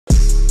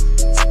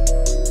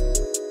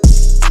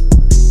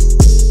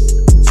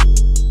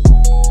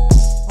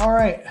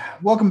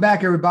Welcome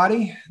back,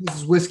 everybody. This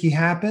is Whiskey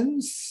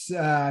Happens.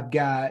 I've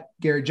got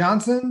Garrett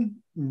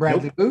Johnson,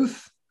 Bradley Nope.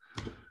 Booth,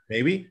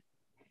 Maybe.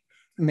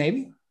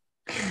 maybe.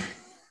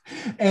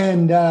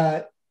 And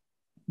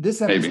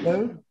this Maybe.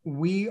 episode,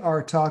 we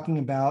are talking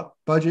about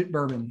budget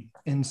bourbon.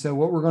 And so,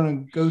 what we're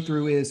going to go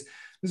through is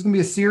this is going to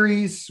be a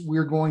series.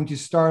 We're going to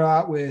start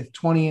out with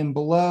 20 and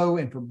below,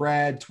 and for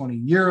Brad, 20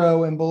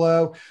 euro and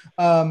below.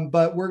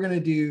 But we're going to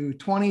do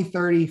 20,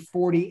 30,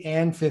 40,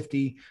 and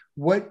 50.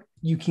 What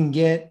you can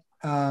get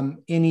in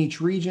each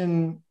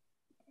region,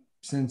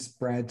 since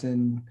Brad's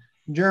in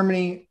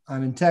Germany,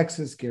 I'm in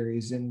Texas,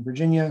 Gary's in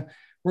Virginia.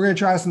 We're going to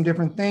try some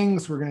different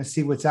things. We're going to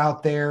see what's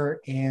out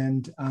there.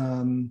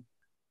 And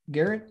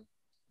Garrett,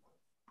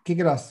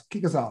 kick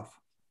us off.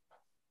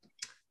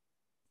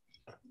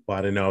 Well,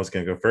 I didn't know I was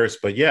going to go first,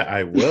 but yeah,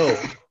 I will.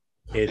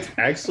 It's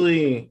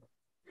actually,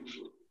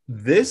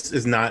 this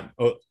is not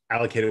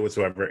allocated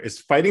whatsoever. It's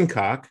Fighting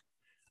Cock.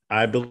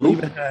 I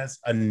believe it has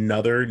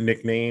another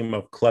nickname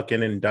of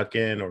Cluckin' and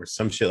Duckin' or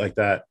some shit like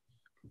that.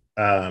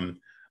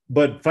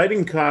 But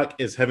Fighting Cock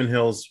is Heaven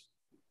Hill's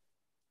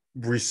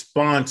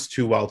response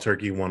to Wild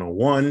Turkey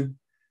 101.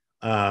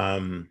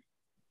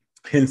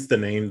 Hence the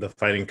name, the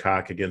Fighting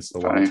Cock against the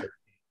Wild Turkey.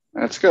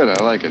 That's good.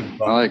 I like it.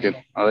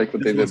 I like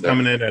what they did there.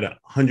 Coming in at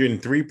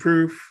 103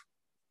 proof.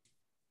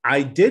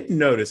 I did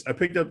notice, I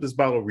picked up this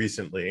bottle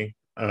recently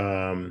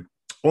on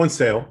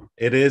sale.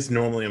 It is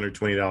normally under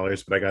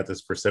 $20, but I got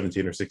this for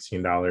 $17 or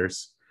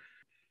 $16.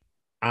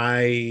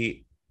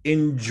 I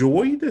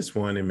enjoy this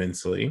one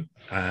immensely.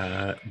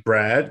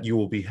 Brad, you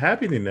will be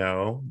happy to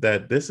know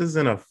that this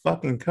isn't a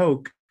fucking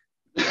Coke.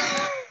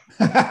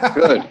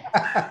 Good.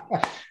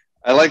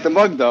 I like the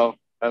mug, though.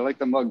 I like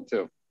the mug,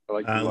 too.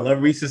 I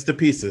love Reese's to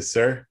pieces,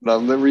 sir.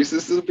 Love the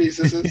Reese's to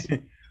pieces.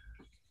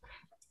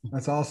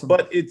 That's awesome.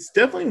 But it's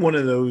definitely one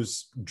of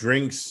those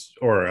drinks,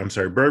 or I'm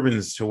sorry,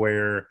 bourbons, to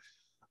where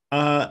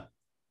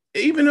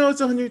even though it's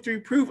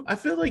 103 proof, I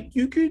feel like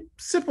you could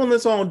sip on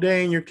this all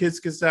day and your kids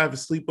could have a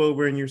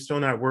sleepover and you're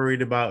still not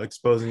worried about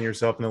exposing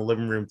yourself in the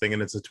living room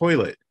thinking it's a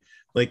toilet.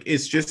 Like,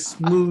 it's just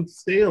smooth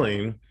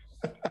sailing.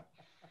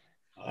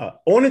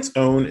 On its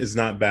own is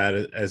not bad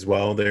as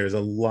well. There's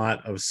a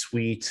lot of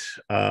sweet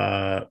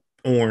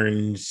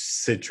orange,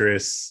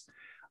 citrus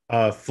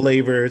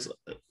flavors,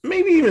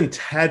 maybe even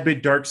tad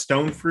bit dark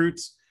stone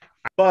fruits.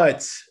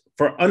 But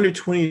for under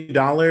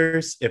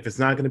 $20, if it's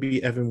not going to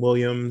be Evan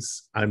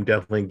Williams, I'm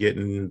definitely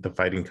getting the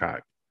Fighting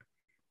Cock.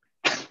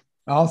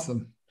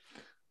 Awesome.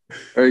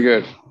 Very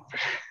good.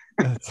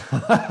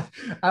 I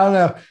don't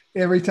know.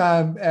 Every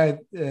time.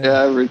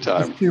 Every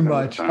time. It's too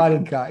much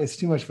Fighting Cock. It's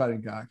too much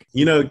Fighting Cock.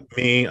 You know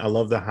me. I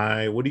love the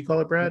high. What do you call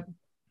it, Brad?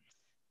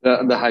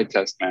 The high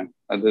test, man.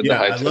 I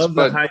love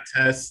the high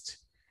test.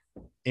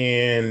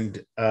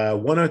 And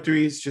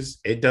 103 is just,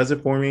 it does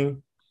it for me.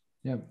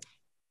 Yep.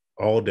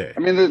 All day. I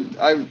mean,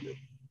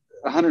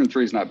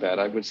 103 is not bad.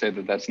 I would say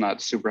that's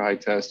not super high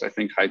test. I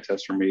think high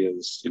test for me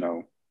is,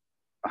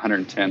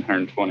 110,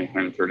 120,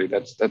 130.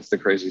 That's the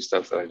crazy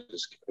stuff that I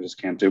just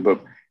can't do.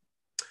 But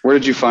where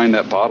did you find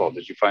that bottle?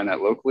 Did you find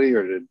that locally,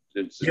 or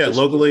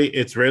locally?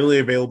 It's readily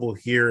available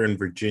here in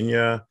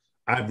Virginia.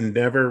 I've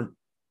never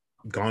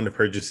gone to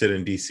purchase it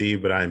in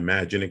DC, but I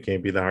imagine it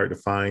can't be that hard to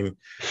find.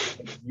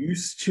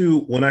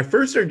 When I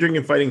first started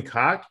drinking Fighting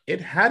Cock,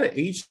 it had an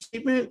age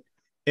statement.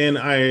 And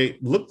I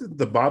looked at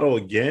the bottle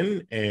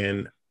again,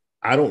 and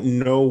I don't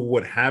know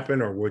what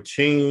happened or what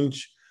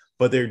changed,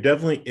 but there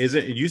definitely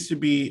isn't. It used to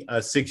be a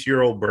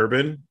 6-year-old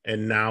bourbon,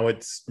 and now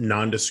it's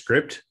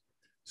nondescript.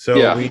 So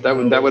yeah, that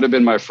would have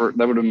been my first.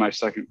 That would have been my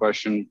second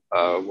question.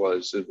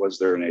 Was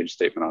there an age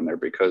statement on there?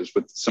 Because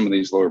with some of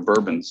these lower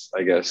bourbons,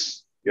 I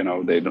guess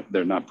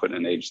they're not putting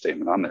an age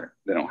statement on there.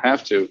 They don't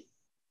have to,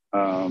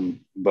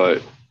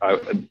 but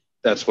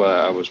that's why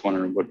I was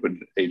wondering what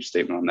would the age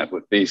statement on that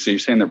would be. So you're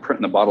saying they're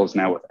printing the bottles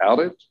now without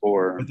it,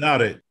 or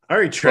without it? All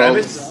right,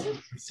 Travis,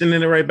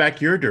 sending it right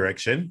back your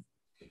direction.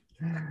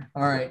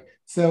 All right.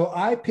 So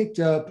I picked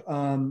up,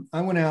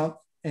 I went out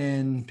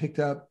and picked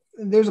up,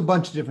 there's a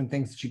bunch of different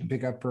things that you can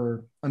pick up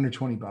for under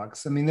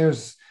 $20. I mean,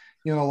 there's,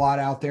 a lot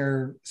out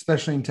there,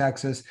 especially in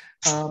Texas.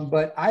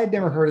 But I had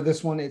never heard of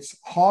this one. It's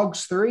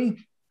Hogs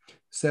 3.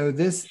 So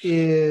this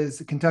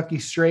is Kentucky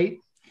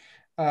straight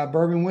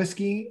bourbon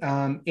whiskey,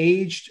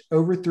 aged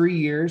over 3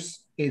 years.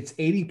 It's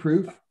 80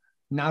 proof,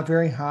 not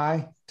very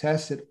high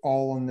test at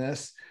all on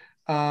this.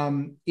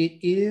 It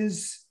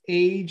is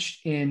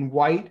aged in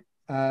white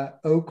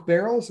oak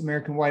barrels,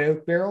 American white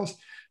oak barrels.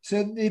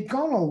 So they've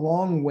gone a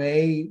long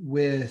way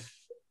with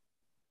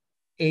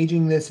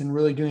aging this and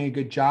really doing a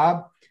good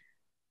job.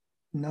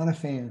 Not a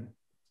fan.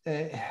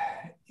 Is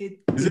it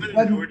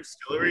a newer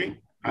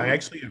distillery? I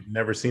actually have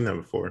never seen that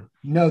before.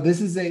 No,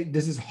 this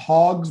is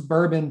Hogs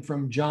Bourbon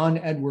from John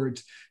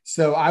Edwards.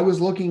 So I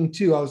was looking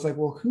too. I was like,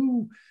 well,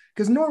 who?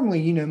 Because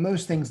normally,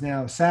 most things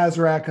now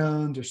Sazerac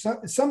owns or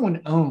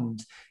someone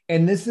owns,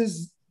 and this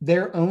is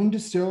their own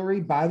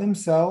distillery by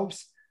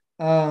themselves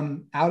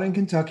out in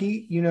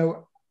Kentucky.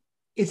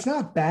 It's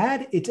not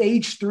bad. It's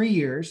aged 3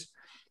 years,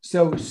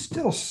 so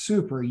still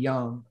super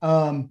young.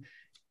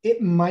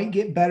 it might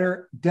get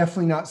better.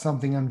 Definitely not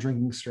something I'm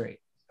drinking straight.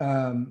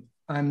 I'm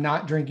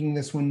not drinking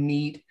this one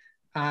neat.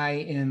 I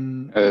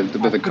am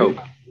with a Coke.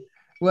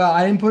 Well,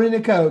 I didn't put it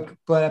in a Coke,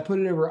 but I put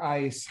it over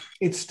ice.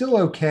 It's still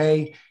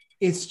okay.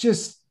 It's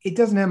just it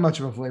doesn't have much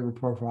of a flavor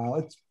profile.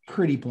 It's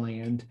pretty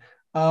bland.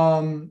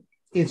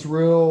 It's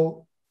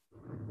real.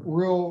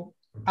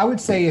 I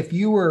would say if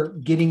you were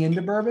getting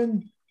into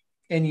bourbon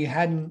and you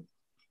hadn't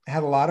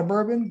had a lot of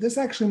bourbon, this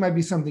actually might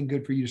be something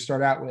good for you to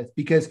start out with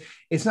because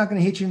it's not going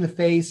to hit you in the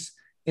face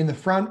in the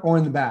front or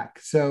in the back.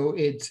 So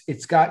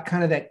it's got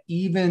kind of that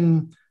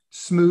even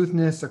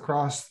smoothness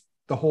across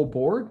the whole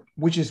board,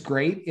 which is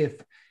great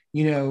if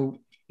you're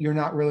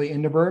not really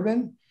into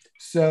bourbon.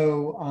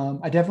 So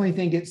I definitely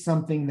think it's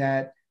something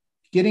that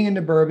getting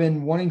into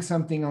bourbon, wanting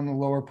something on the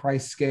lower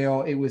price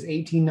scale, it was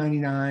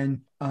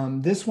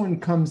 $18.99. This one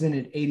comes in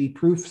at 80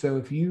 proof. So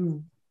if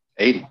you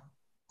 80.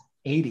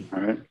 All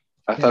right.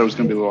 I thought it was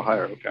going to be a little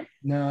higher. Okay.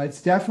 No,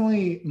 it's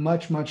definitely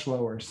much, much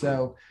lower.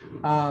 So,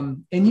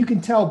 and you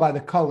can tell by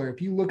the color.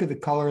 If you look at the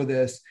color of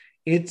this,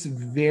 it's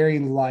very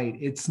light.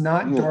 It's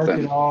not dark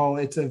at all.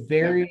 It's a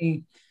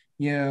very,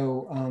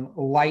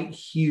 light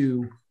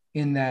hue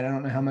in that. I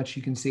don't know how much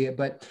you can see it,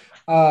 but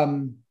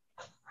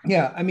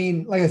yeah, I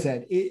mean, like I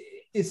said,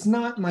 it's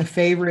not my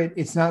favorite.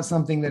 It's not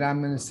something that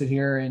I'm going to sit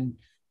here and,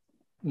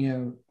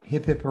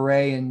 hip, hip,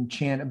 hooray and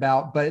chant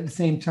about. But at the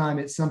same time,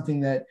 it's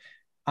something that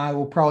I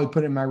will probably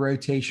put in my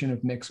rotation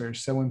of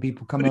mixers. So when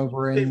people come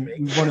over and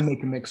we want to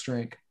make a mixed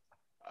drink.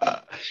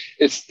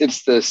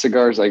 It's the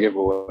cigars I give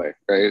away,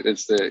 right?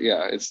 It's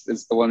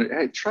the one.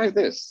 Hey, try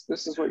this.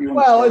 This is what you want.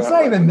 Well, it's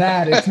not even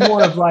that. It's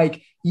more of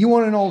like, you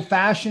want an old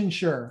fashioned?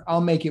 Sure,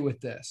 I'll make it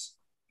with this.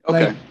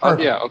 Okay. Like,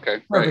 Yeah.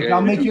 Okay. Perfect. Right.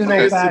 I'll make you an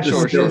old fashioned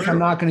with this. Sure. I'm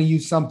not going to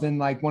use something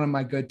like one of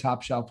my good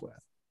top shelf with.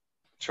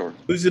 Sure.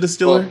 Who's the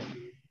distiller? Well,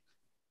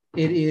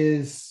 it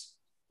is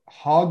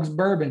Hogs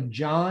Bourbon,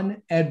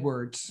 John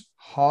Edwards,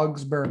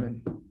 Hogs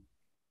Bourbon.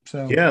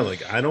 So yeah,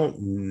 like I don't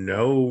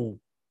know.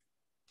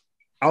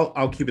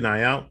 I'll keep an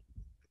eye out.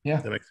 Yeah.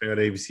 The next thing I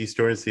go to ABC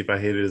store and see if I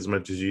hate it as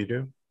much as you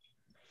do.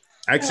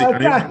 Actually,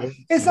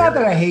 it's not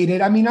that I hate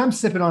it. I mean, I'm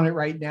sipping on it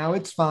right now.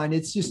 It's fine.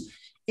 It's just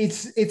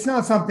it's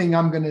not something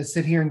I'm going to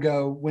sit here and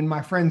go, when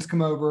my friends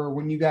come over,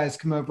 when you guys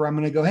come over, I'm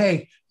going to go,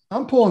 hey,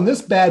 I'm pulling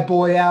this bad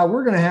boy out.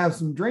 We're going to have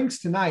some drinks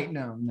tonight.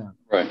 No.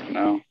 Right.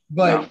 No.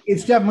 But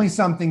it's definitely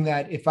something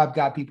that if I've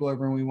got people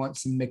over and we want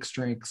some mixed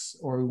drinks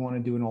or we want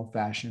to do an old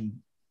fashioned,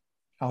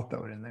 I'll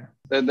throw it in there.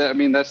 I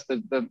mean, that's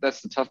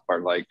the tough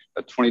part. Like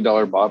a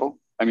 $20 bottle.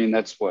 I mean,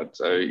 that's what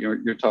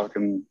you're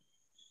talking.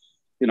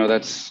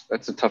 That's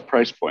a tough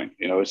price point.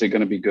 Is it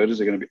going to be good?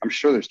 Is it going to be? I'm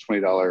sure there's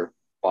 $20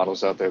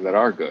 bottles out there that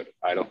are good.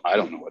 I don't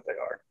know what they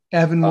are.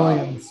 Evan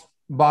Williams,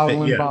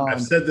 Bottle and Bond.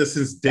 I've said this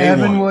since day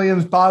Evan one.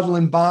 Williams, Bottle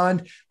and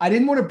Bond. I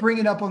didn't want to bring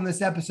it up on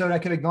this episode. I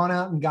could have gone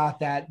out and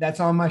got that. That's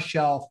on my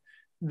shelf.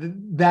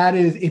 That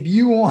is, if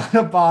you want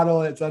a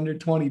bottle that's under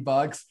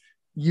 $20,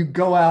 you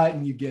go out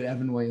and you get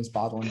Evan Williams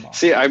Bottle and Bond.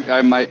 See,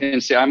 I might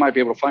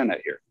be able to find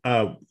that here.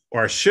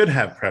 Or I should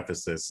have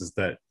prefaced this is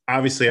that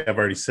obviously I've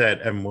already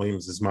said Evan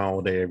Williams is my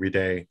all day, every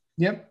day.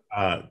 Yep.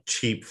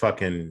 Cheap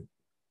fucking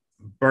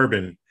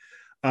bourbon.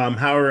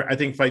 However, I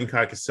think Fighting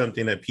Cock is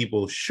something that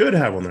people should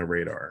have on their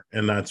radar,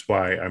 and that's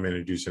why I'm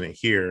introducing it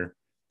here.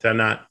 Did I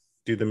not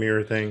do the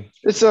mirror thing?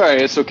 It's all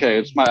right. It's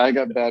okay. I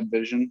got bad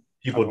vision.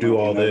 People do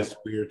all this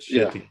weird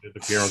shit to get it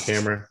appear on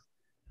camera.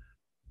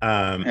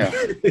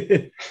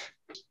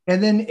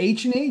 And then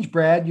H&H,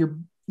 Brad,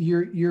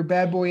 your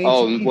bad boy H&H,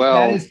 oh, well,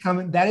 that is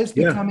coming. That is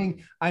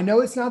becoming. I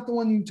know it's not the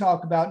one you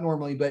talk about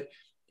normally, but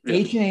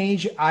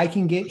H&H I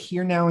can get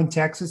here now in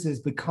Texas has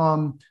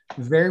become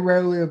very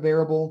rarely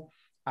available.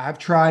 I've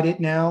tried it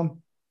now.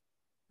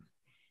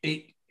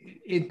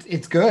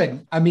 It's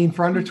good. I mean,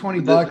 for under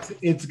 $20,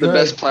 it's good. The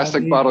best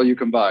plastic bottle you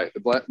can buy.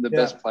 The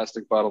best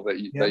plastic bottle that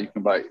you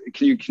can buy.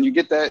 Can you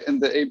get that in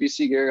the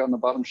ABC, Gary, on the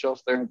bottom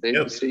shelf there at the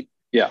ABC?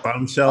 Yeah,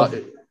 bottom shelf.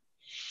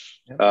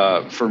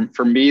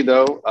 For me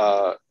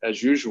though,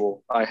 as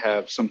usual, I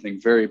have something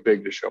very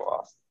big to show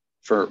off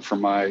for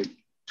my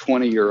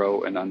 20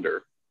 euro and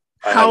under.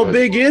 How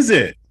big is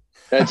it?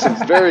 That's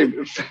a very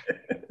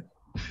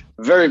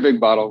very big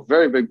bottle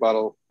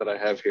that I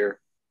have here.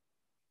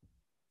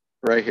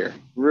 Right here.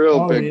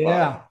 Real big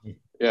bottle.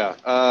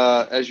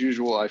 Yeah. As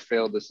usual, I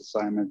failed this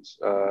assignment,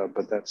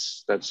 but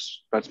that's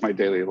my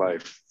daily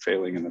life,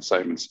 failing in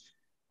assignments.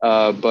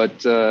 But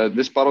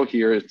this bottle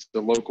here, it's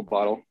the local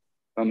bottle.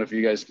 I don't know if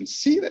you guys can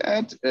see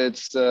that.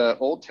 It's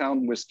Old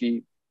Town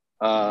whiskey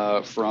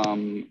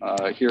from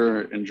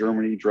here in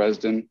Germany,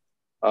 Dresden.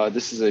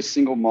 This is a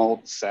single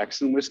malt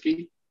Saxon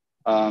whiskey.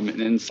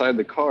 And inside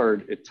the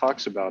card, it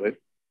talks about it,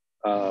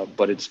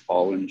 but it's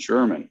all in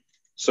German.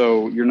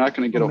 So you're not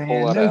going to get a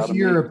whole lot out of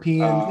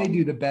Europeans, they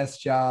do the best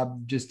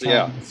job just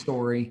telling the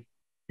story.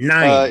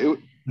 It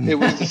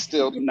was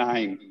distilled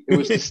It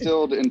was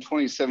distilled in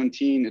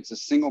 2017. It's a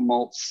single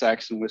malt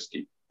Saxon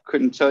whiskey.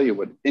 Couldn't tell you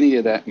what any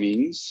of that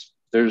means.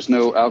 There's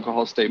no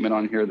alcohol statement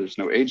on here. There's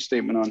no age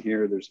statement on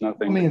here. There's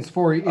nothing. I mean, it's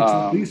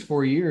at least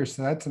 4 years,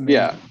 so that's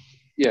amazing.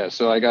 Yeah.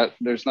 So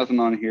there's nothing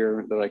on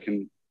here that I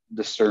can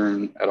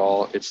discern at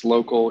all. It's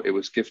local. It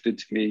was gifted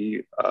to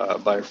me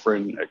by a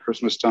friend at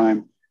Christmas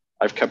time.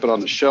 I've kept it on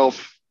the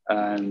shelf,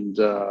 and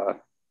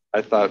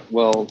I thought,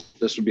 well,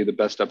 this would be the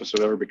best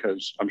episode ever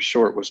because I'm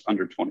sure it was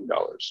under $20.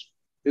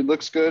 It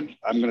looks good.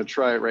 I'm going to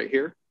try it right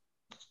here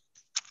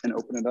and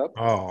open it up.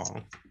 Oh,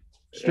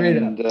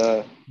 straight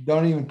up.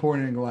 Don't even pour it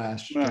in a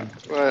glass. Straight out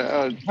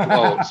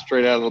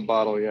of the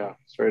bottle. Yeah,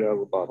 straight out of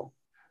the bottle.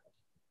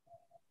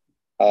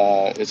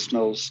 It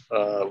smells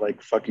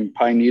like fucking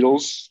pine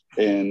needles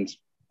and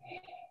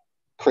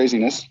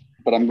craziness,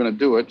 but I'm going to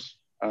do it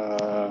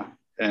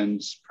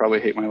and probably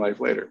hate my life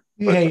later.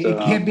 Hey, it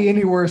can't be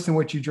any worse than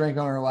what you drank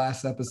on our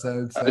last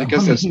episode. So. I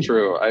guess that's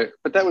true.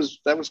 But that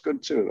was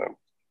good too, though.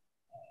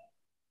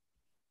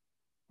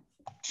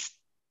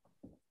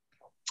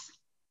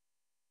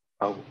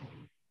 Oh,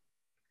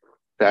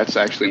 that's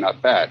actually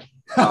not bad.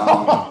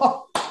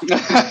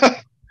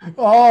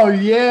 Oh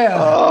yeah.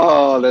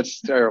 Oh,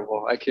 that's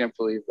terrible. I can't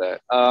believe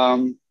that.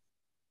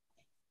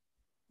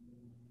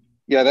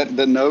 Yeah, that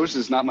the nose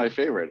is not my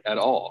favorite at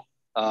all.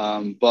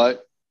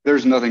 But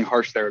there's nothing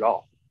harsh there at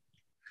all.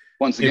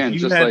 Once again, if you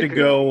just had like to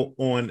go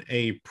on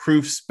a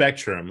proof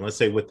spectrum, let's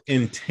say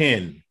within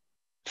 10,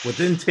 where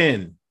do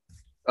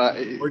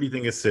you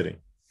think it's sitting?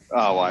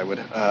 Oh, I would.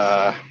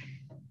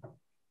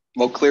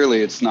 Well,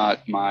 clearly it's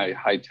not my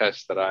high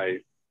test that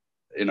I,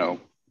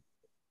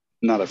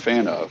 not a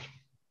fan of.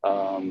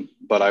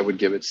 But I would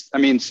give it. I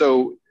mean,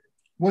 so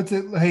what's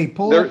it? Hey,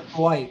 pull up the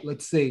light.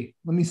 Let's see.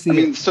 Let me see. I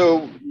mean,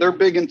 so they're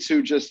big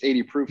into just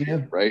 80 proof,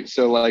 here, right?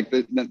 So like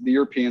the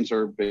Europeans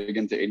are big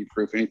into 80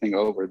 proof. Anything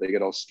over, they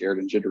get all scared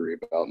and jittery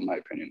about, in my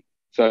opinion.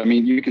 So I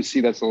mean, you can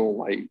see that's a little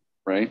light,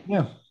 right?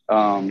 Yeah.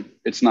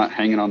 It's not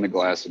hanging on the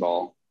glass at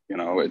all.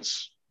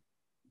 It's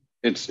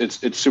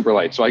super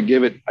light. So I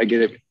give it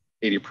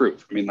 80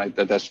 proof. I mean, like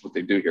that's what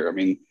they do here. I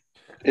mean,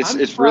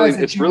 it's really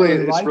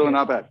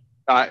not bad.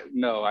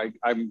 No,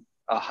 I'm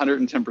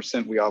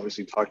 110%. We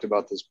obviously talked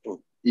about this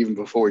even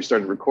before we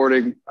started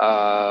recording.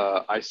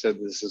 I said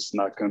this is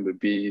not going to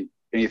be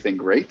anything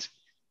great,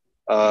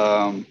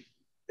 and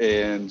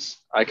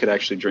I could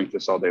actually drink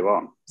this all day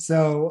long.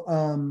 So,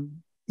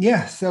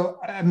 yeah. So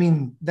I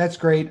mean, that's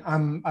great.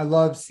 I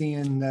love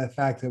seeing the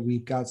fact that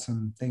we've got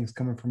some things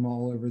coming from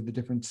all over the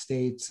different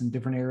states and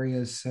different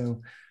areas.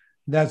 So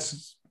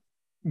that's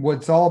what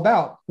it's all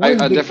about. I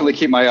definitely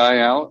keep my eye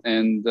out,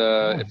 and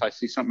if I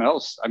see something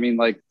else, I mean,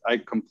 like I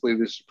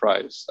completely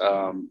surprised.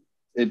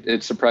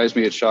 It surprised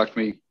me. It shocked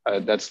me.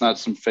 That's not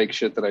some fake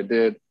shit that I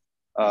did.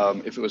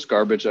 If it was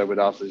garbage, I would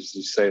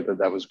obviously say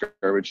that was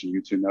garbage, and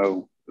you two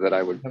know that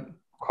I would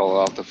call it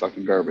off the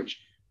fucking garbage.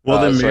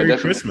 Well, then Merry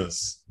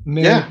Christmas.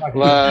 Yeah.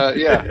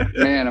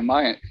 Man, am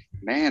I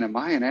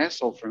an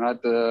asshole for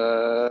not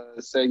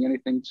saying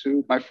anything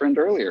to my friend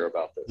earlier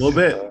about this? A little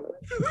bit.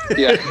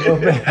 Yeah. A little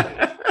bit.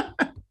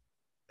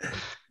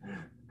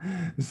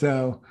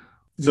 So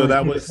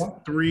that was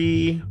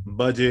 3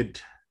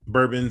 budget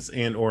bourbons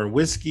and or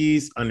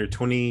whiskeys under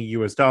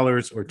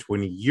 $20 or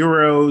 20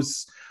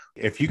 euros.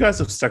 If you guys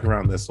have stuck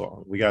around this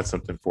long, we got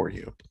something for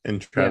you. And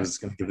Travis is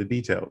going to give the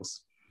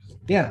details.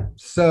 Yeah.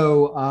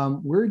 So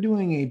we're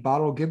doing a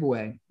bottle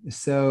giveaway.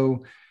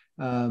 So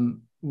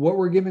what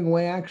we're giving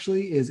away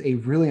actually is a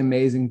really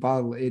amazing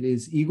bottle. It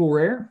is Eagle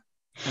Rare.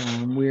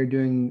 We are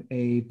doing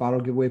a bottle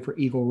giveaway for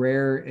Eagle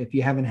Rare. If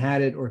you haven't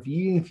had it, or if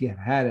you have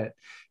had it,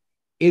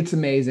 it's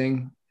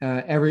amazing.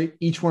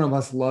 Each one of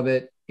us love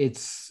it.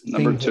 It's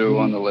number 2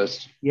 on the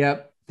list.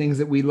 Yep. Things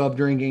that we love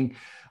drinking.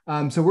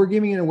 So we're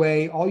giving it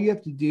away. All you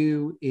have to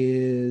do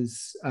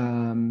is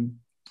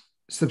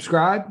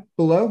subscribe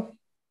below.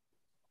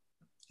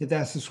 Hit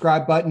that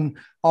subscribe button.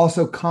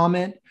 Also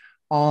comment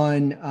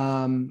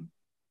on,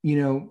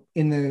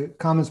 in the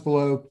comments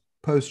below,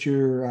 post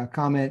your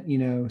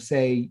comment,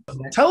 say.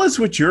 Tell us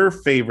what your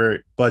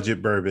favorite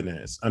budget bourbon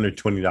is under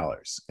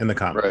 $20 in the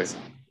comments.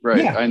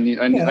 Right. Yeah. I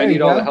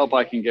need all the help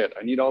I can get.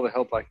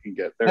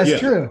 That's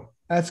true.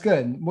 That's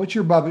good. What's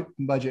your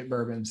budget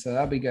bourbon? So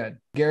that'll be good.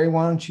 Gary,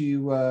 why don't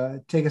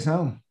you take us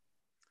home?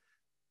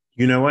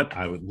 You know what?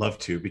 I would love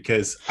to,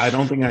 because I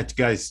don't think I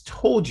guys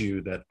told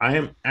you that I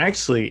am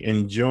actually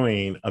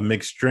enjoying a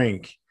mixed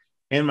drink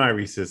in my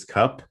Reese's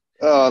cup.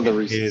 Oh, the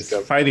Reese's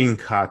cup. Fighting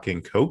Cock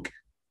and Coke.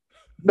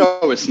 No,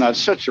 it's not.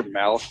 Shut your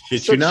mouth.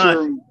 Shit you not.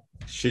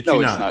 It's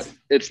not.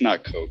 It's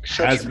not Coke.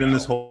 Has been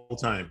this whole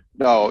time.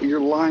 No, you're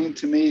lying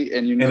to me,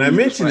 and And I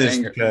mentioned this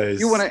because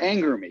you want to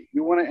anger me.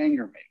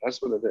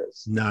 That's what it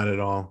is. Not at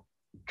all.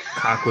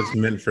 Cock was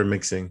meant for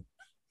mixing.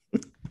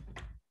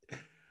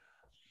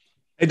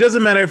 It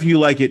doesn't matter if you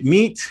like it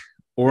neat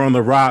or on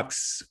the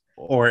rocks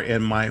or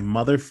in my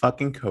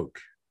motherfucking Coke.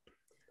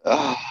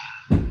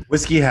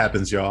 Whiskey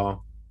happens,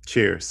 y'all.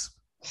 Cheers.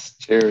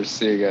 Cheers.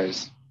 See you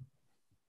guys.